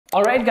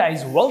Alright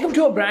guys, welcome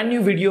to a brand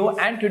new video,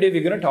 and today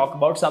we're going to talk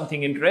about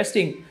something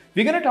interesting.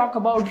 We're going to talk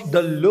about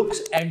the looks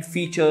and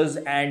features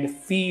and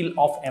feel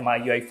of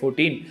MIUI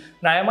 14.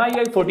 Now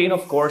MIUI 14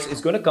 of course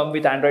is going to come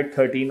with Android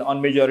 13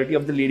 on majority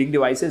of the leading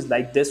devices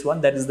like this one,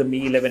 that is the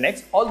Mi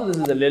 11X. Although this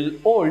is a little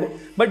old,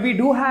 but we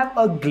do have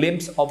a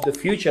glimpse of the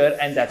future,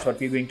 and that's what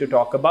we're going to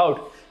talk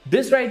about.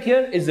 This right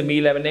here is the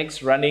Mi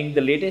 11X running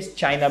the latest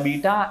China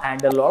beta,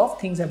 and a lot of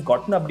things have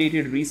gotten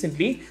updated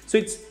recently, so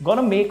it's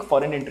gonna make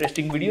for an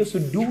interesting video, so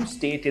do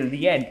stay till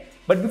the end.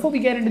 But before we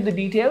get into the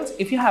details,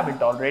 if you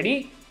haven't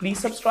already, please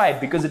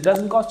subscribe because it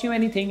doesn't cost you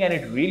anything and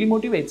it really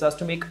motivates us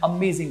to make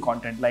amazing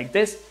content like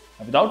this.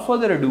 And without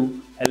further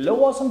ado,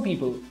 hello awesome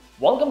people,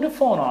 welcome to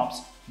PhoneOps.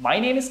 My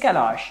name is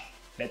Kailash.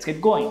 Let's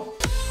get going.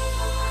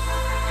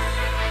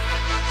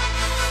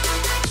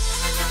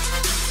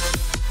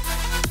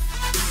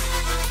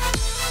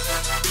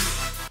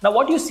 Now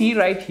what you see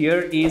right here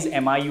is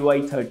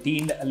MIUI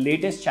 13,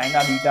 latest China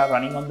beta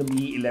running on the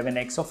Mi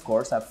 11X of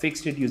course. I've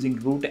fixed it using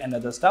root and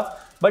other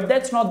stuff, but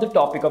that's not the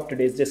topic of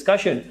today's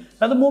discussion.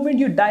 Now the moment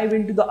you dive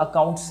into the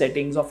account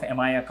settings of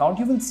MI account,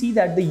 you will see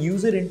that the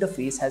user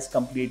interface has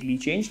completely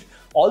changed.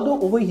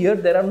 Although over here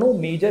there are no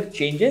major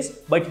changes,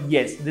 but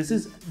yes, this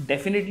is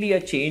definitely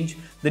a change.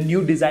 The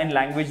new design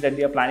language that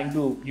they are planning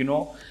to,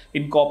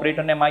 incorporate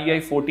on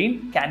MIUI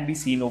 14 can be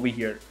seen over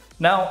here.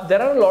 Now,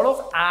 there are a lot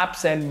of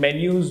apps and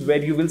menus where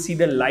you will see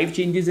the live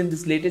changes in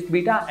this latest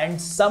beta, and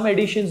some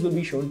additions will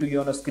be shown to you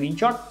on a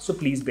screenshot, so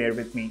please bear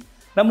with me.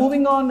 Now,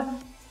 moving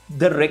on,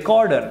 the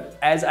recorder,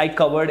 as I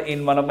covered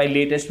in one of my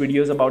latest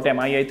videos about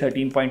MIUI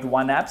 13.1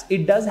 apps,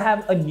 it does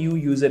have a new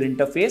user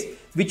interface,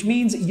 which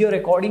means your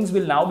recordings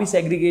will now be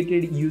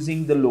segregated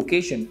using the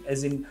location,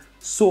 as in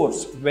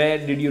source. Where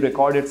did you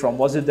record it from?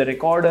 Was it the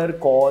recorder,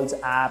 calls,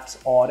 apps,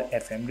 or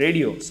FM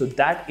radio? So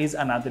that is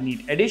another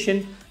neat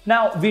addition.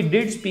 Now we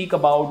did speak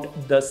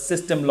about the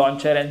system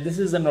launcher, and this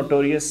is a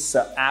notorious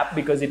app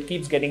because it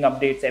keeps getting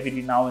updates every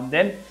now and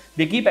then.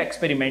 They keep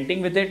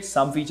experimenting with it.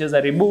 Some features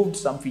are removed,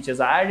 some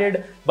features are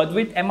added. But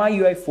with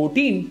MIUI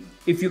 14,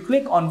 if you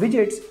click on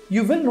widgets,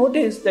 you will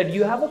notice that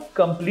you have a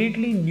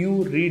completely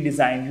new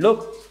redesigned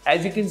look.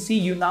 As you can see,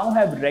 you now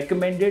have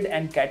recommended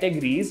and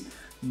categories.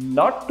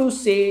 Not to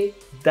say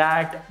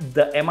that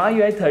the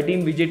MIUI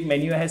 13 widget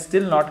menu has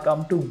still not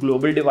come to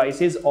global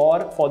devices,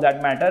 or for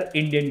that matter,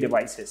 Indian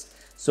devices.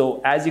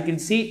 So as you can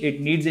see, it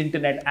needs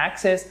internet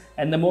access,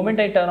 and the moment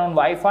I turn on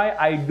Wi-Fi,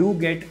 I do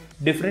get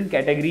different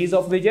categories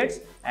of widgets.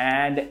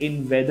 And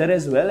in weather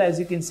as well, as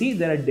you can see,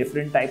 there are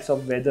different types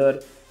of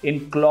weather.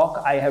 In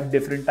clock, I have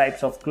different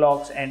types of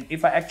clocks, and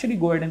if I actually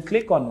go ahead and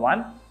click on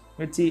one,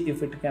 let's see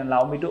if it can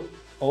allow me to.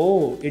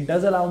 Oh, it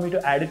does allow me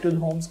to add it to the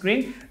home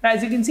screen. Now,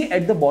 as you can see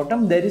at the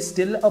bottom, there is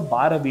still a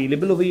bar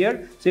available over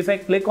here. So if I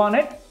click on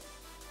it,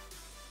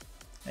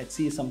 let's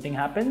see if something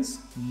happens.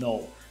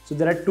 No. So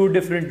there are two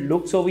different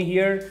looks over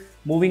here.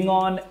 Moving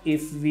on,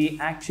 if we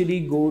actually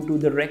go to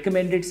the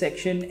recommended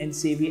section and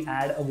say we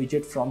add a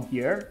widget from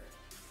here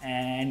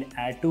and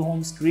add to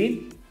home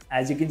screen,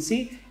 as you can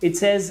see, it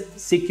says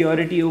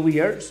security over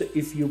here. So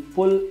if you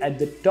pull at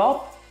the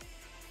top,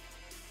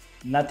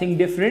 nothing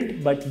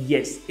different, but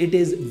yes, it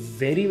is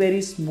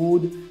very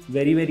smooth,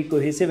 very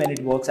cohesive, and it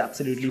works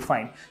absolutely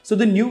fine. So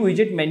the new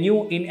widget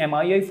menu in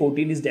MIUI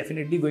 14 is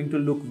definitely going to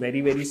look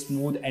very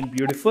smooth and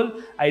beautiful.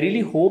 I really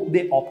hope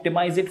they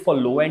optimize it for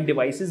low-end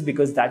devices,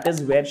 because that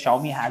is where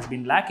Xiaomi has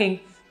been lacking.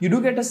 You do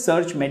get a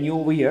search menu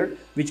over here,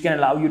 which can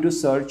allow you to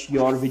search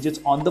your widgets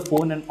on the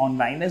phone and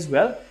online as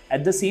well.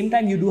 At the same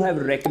time, you do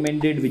have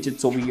recommended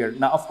widgets over here.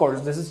 Now, of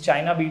course, this is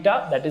China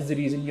beta. That is the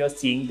reason you're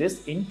seeing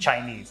this in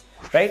Chinese,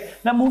 right?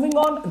 Now, moving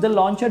on, the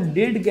launcher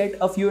did get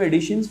a few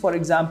additions. For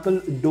example,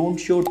 don't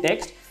show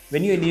text.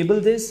 When you enable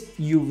this,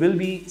 you will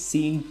be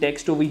seeing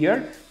text over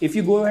here. If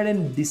you go ahead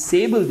and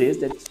disable this,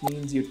 that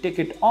means you tick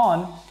it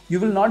on,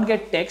 you will not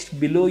get text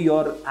below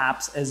your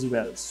apps as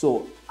well.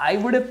 So I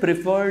would have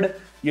preferred,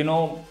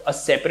 a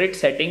separate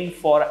setting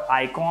for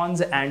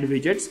icons and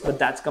widgets, but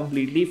that's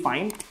completely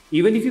fine.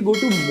 Even if you go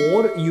to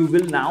more, you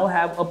will now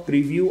have a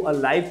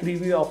live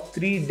preview of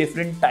 3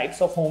 different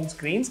types of home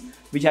screens,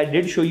 which I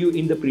did show you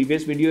in the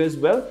previous video as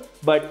well.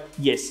 But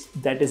yes,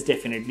 that is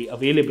definitely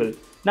available.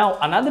 Now,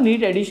 another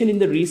neat addition in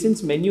the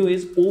recents menu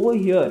is over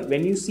here.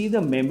 When you see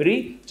the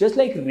memory, just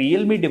like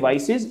Realme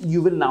devices,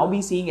 you will now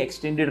be seeing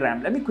extended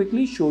RAM. Let me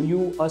quickly show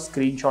you a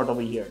screenshot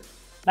over here.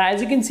 Now,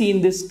 as you can see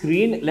in this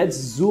screen, let's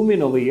zoom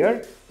in over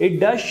here. It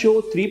does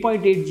show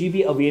 3.8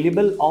 GB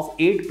available of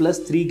 8 plus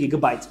 3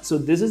 gigabytes. So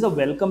this is a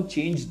welcome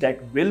change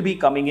that will be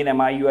coming in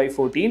MIUI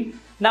 14.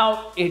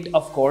 Now, it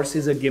of course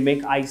is a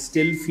gimmick. I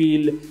still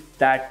feel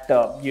that,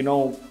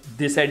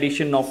 this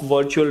addition of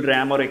virtual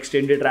RAM or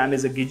extended RAM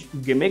is a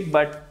gimmick,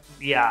 but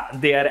yeah,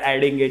 they are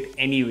adding it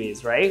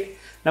anyways, right?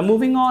 Now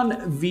moving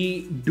on,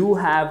 we do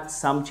have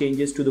some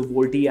changes to the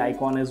Volte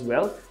icon as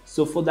well.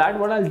 So for that,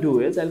 what I'll do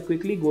is I'll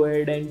quickly go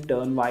ahead and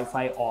turn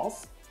Wi-Fi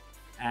off,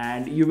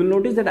 and you will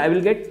notice that I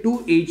will get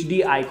 2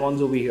 HD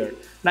icons over here.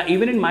 Now,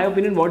 even in my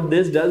opinion, what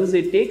this does is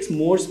it takes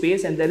more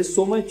space, and there is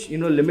so much,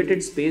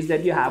 limited space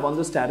that you have on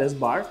the status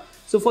bar.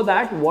 So for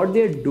that, what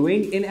they're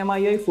doing in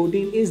MIUI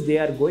 14 is they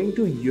are going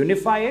to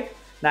unify it.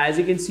 Now, as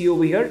you can see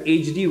over here,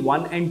 HD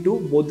 1 and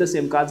 2, both the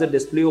SIM cards are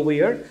displayed over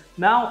here.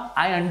 Now,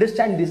 I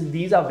understand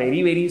these are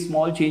very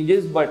small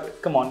changes,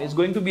 but come on, it's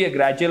going to be a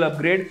gradual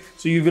upgrade.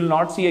 So you will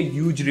not see a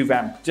huge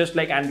revamp. Just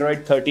like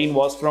Android 13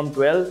 was from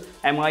 12,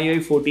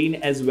 MIUI 14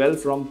 as well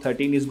from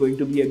 13 is going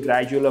to be a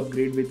gradual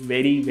upgrade with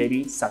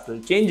very subtle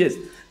changes.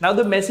 Now,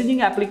 the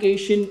messaging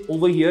application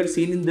over here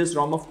seen in this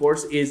ROM, of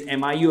course, is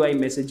MIUI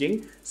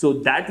Messaging. So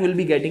that will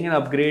be getting an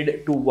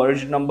upgrade to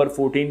version number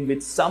 14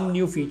 with some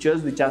new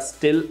features which are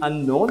still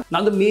unknown.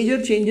 Now, the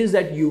major changes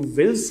that you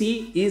will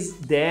see is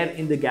there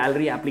in the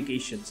gallery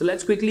application. So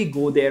let's quickly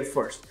go there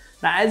first.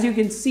 Now, as you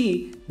can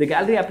see, the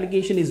gallery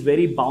application is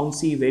very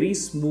bouncy, very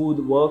smooth,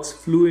 works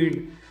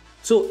fluid.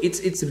 So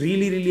it's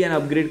really an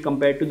upgrade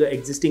compared to the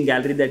existing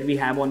gallery that we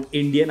have on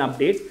Indian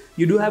updates.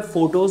 You do have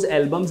photos,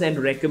 albums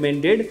and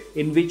recommended,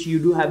 in which you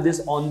do have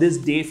this on this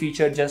day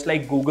feature, just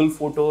like Google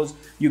Photos.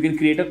 You can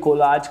create a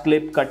collage,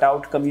 clip,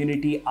 cutout,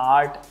 community,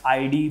 art,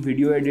 ID,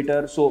 video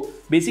editor. So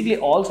basically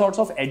all sorts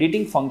of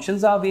editing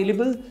functions are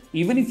available.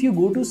 Even if you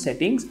go to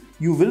settings,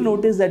 you will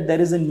notice that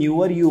there is a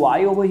newer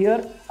UI over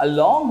here,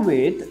 along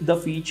with the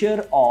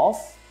feature of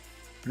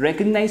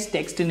recognize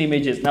text and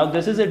images. Now,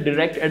 this is a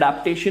direct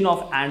adaptation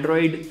of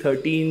Android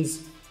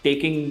 13's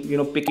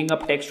picking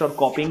up text or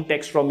copying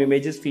text from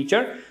images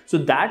feature. So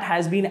that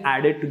has been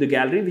added to the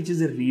gallery, which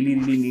is a really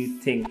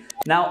neat thing.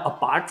 Now,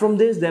 apart from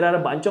this, there are a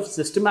bunch of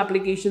system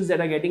applications that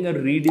are getting a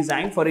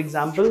redesign. For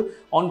example,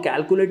 on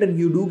calculator,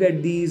 you do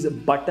get these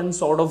button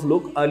sort of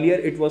look. Earlier,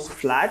 it was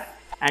flat.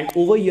 And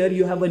over here,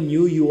 you have a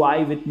new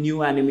UI with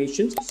new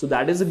animations. So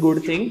that is a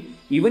good thing.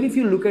 Even if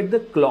you look at the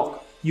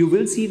clock, you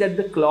will see that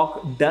the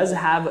clock does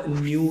have a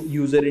new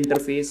user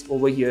interface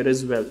over here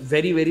as well.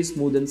 Very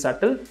smooth and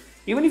subtle.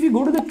 Even if you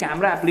go to the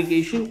camera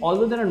application,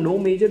 although there are no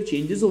major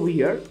changes over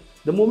here,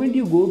 the moment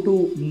you go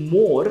to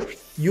more,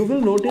 you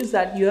will notice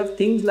that you have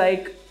things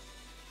like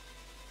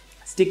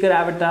sticker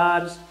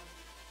avatars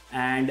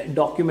and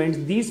documents.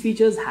 These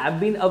features have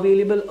been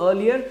available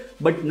earlier,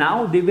 but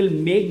now they will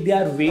make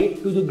their way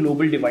to the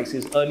global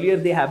devices. Earlier,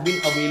 they have been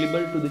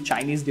available to the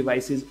Chinese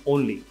devices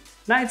only.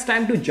 Now it's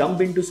time to jump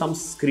into some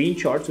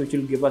screenshots which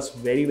will give us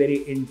very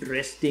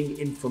interesting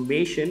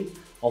information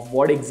of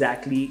what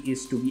exactly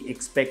is to be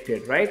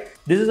expected, right?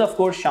 This is of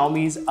course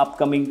Xiaomi's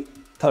upcoming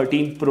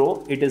 13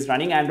 Pro. It is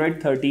running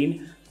Android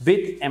 13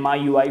 with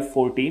MIUI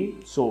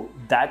 14. So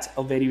that's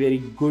a very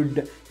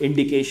good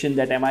indication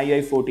that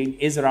MIUI 14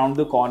 is around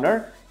the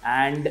corner.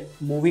 And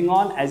moving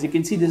on, as you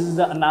can see, this is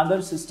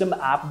another system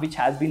app which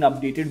has been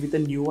updated with a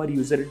newer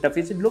user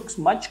interface. It looks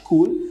much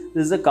cool.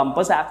 This is a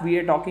compass app we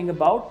are talking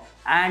about.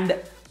 And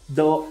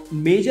the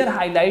major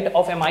highlight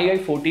of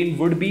MIUI 14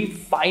 would be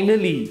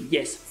finally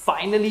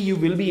you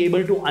will be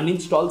able to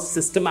uninstall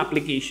system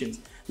applications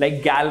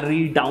like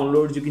gallery,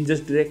 downloads. You can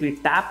just directly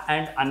tap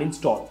and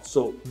uninstall.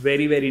 So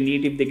very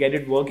neat if they get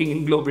it working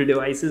in global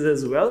devices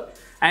as well.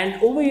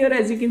 And over here,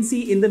 as you can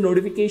see in the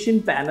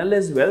notification panel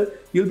as well,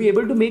 you'll be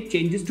able to make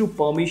changes to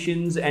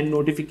permissions and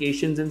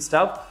notifications and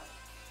stuff.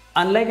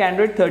 Unlike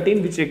Android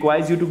 13, which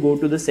requires you to go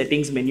to the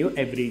settings menu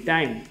every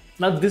time.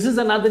 Now, this is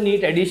another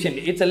neat addition.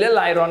 It's a little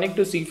ironic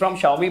to see from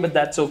Xiaomi, but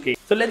that's okay.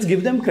 So let's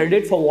give them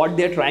credit for what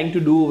they're trying to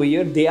do over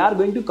here. They are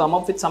going to come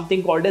up with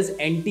something called as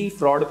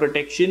anti-fraud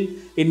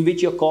protection, in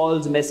which your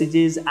calls,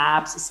 messages,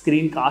 apps,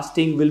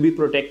 screencasting will be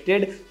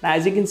protected. Now,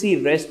 as you can see,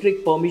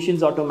 restrict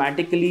permissions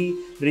automatically,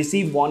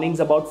 receive warnings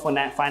about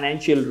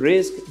financial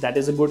risk. That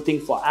is a good thing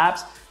for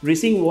apps.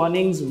 Receive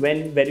warnings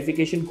when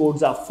verification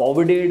codes are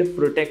forwarded,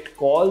 protect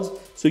calls.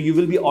 So you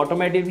will be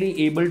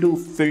automatically able to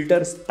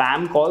filter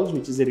spam calls,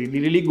 which is a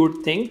really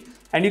good thing.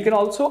 And you can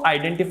also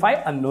identify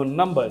unknown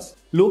numbers.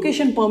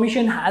 Location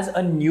permission has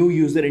a new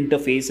user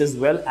interface as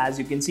well. As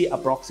you can see,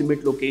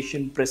 approximate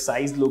location,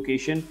 precise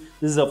location.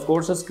 This is of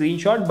course a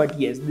screenshot, but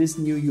yes, this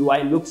new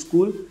UI looks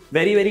cool.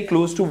 Very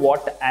close to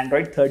what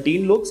Android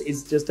 13 looks.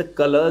 It's just the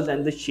colors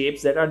and the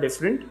shapes that are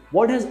different.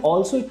 What has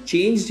also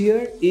changed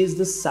here is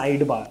the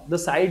sidebar. The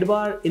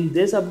sidebar in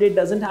this update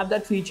doesn't have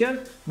that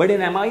feature, but in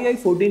MIUI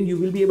 14, you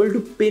will be able to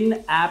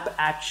pin app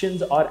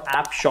actions or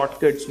app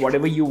shortcuts,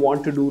 whatever you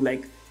want to do,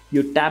 like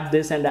you tap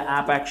this and the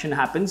app action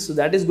happens. So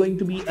that is going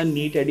to be a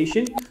neat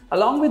addition.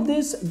 Along with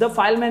this, the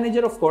file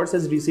manager of course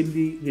has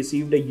recently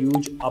received a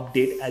huge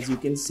update, as you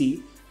can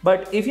see.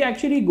 But if you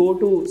actually go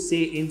to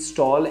say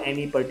install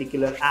any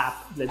particular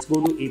app, let's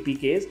go to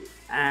APKs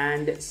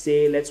and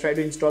say let's try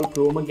to install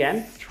Chrome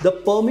again. The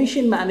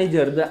permission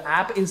manager, the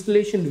app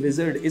installation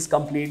wizard is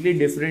completely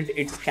different.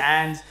 It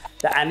scans,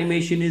 the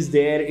animation is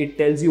there, it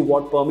tells you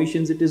what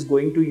permissions it is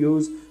going to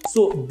use.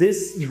 So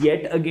this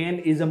yet again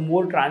is a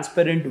more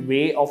transparent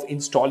way of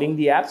installing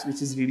the apps,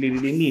 which is really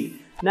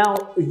neat. Now,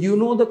 you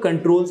know the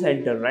control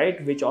center,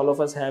 right? Which all of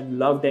us have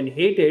loved and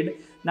hated.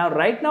 Now,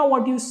 right now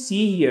what you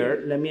see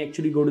here, let me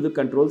actually go to the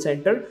control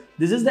center.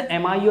 This is the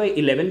MIUI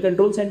 11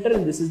 control center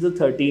and this is the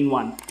 13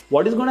 one.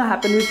 What is going to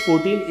happen with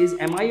 14 is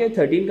MIUI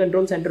 13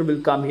 control center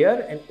will come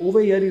here, and over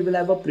here you will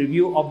have a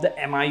preview of the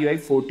MIUI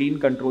 14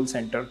 control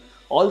center.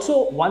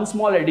 Also, one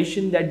small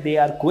addition that they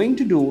are going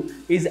to do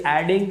is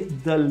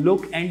adding the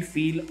look and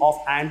feel of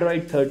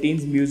Android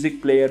 13's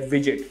music player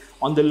widget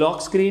on the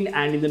lock screen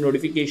and in the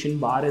notification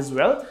bar as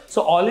well.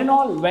 So all in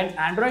all, when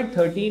Android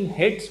 13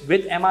 hits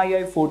with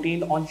MIUI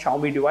 14 on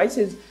Xiaomi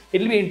devices,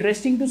 it'll be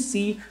interesting to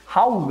see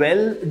how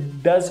well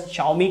does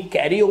Xiaomi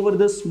carry over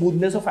the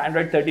smoothness of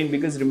Android 13,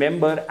 because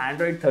remember,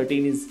 Android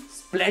 13 is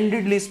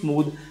splendidly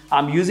smooth.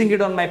 I'm using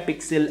it on my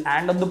Pixel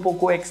and on the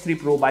Poco X3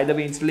 Pro. By the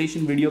way,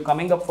 installation video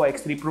coming up for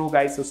X3 Pro,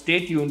 guys, so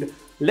stay tuned.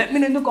 Let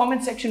me know in the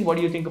comment section what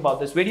do you think about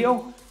this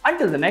video.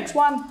 Until the next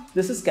one,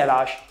 this is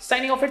Kailash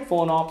signing off at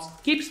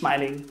PhoneOps. Keep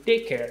smiling,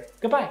 take care,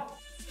 goodbye.